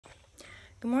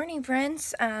Good morning,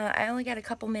 friends. I only got a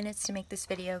couple minutes to make this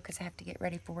video because I have to get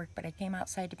ready for work, but I came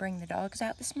outside to bring the dogs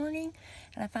out this morning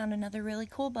and I found another really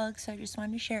cool bug, so I just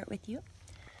wanted to share it with you.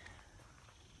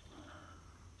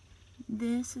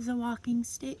 This is a walking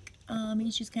stick.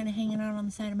 He's just kind of hanging out on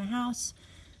the side of my house.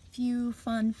 Few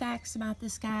fun facts about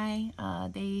this guy.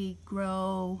 They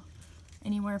grow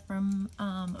anywhere from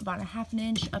about a ½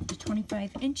 inch up to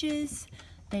 25 inches.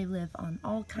 They live on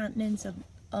all continents of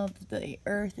the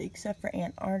earth except for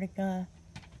Antarctica.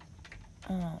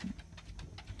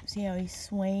 See how he's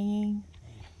swaying?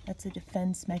 That's a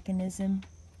defense mechanism.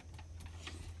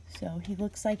 So he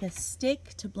looks like a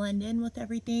stick to blend in with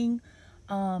everything.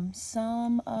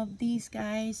 Some of these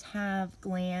guys have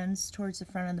glands towards the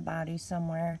front of the body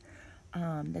somewhere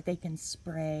that they can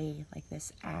spray, like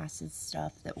this acid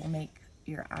stuff that will make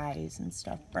your eyes and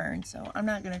stuff burn. So I'm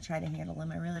not going to try to handle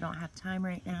him. I really don't have time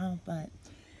right now, but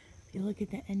if you look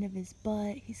at the end of his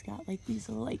butt, he's got like these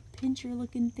little like pincher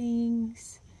looking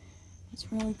things. It's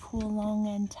really cool long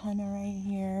antenna right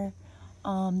here.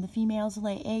 The females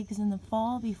lay eggs in the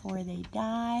fall before they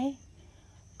die.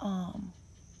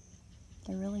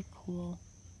 They're really cool.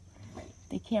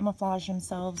 They camouflage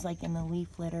themselves like in the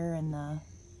leaf litter and the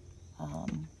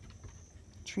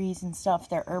trees and stuff.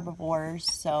 They're herbivores,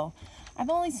 so I've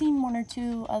only seen one or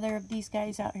two other of these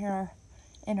guys out here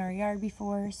in our yard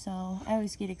before, so I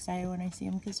always get excited when I see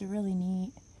them because they're really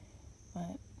neat.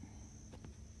 But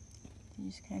they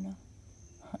just kind of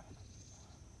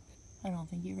I don't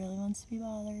think he really wants to be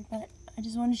bothered, but I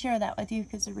just wanted to share that with you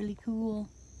because they're really cool.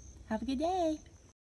 Have a good day.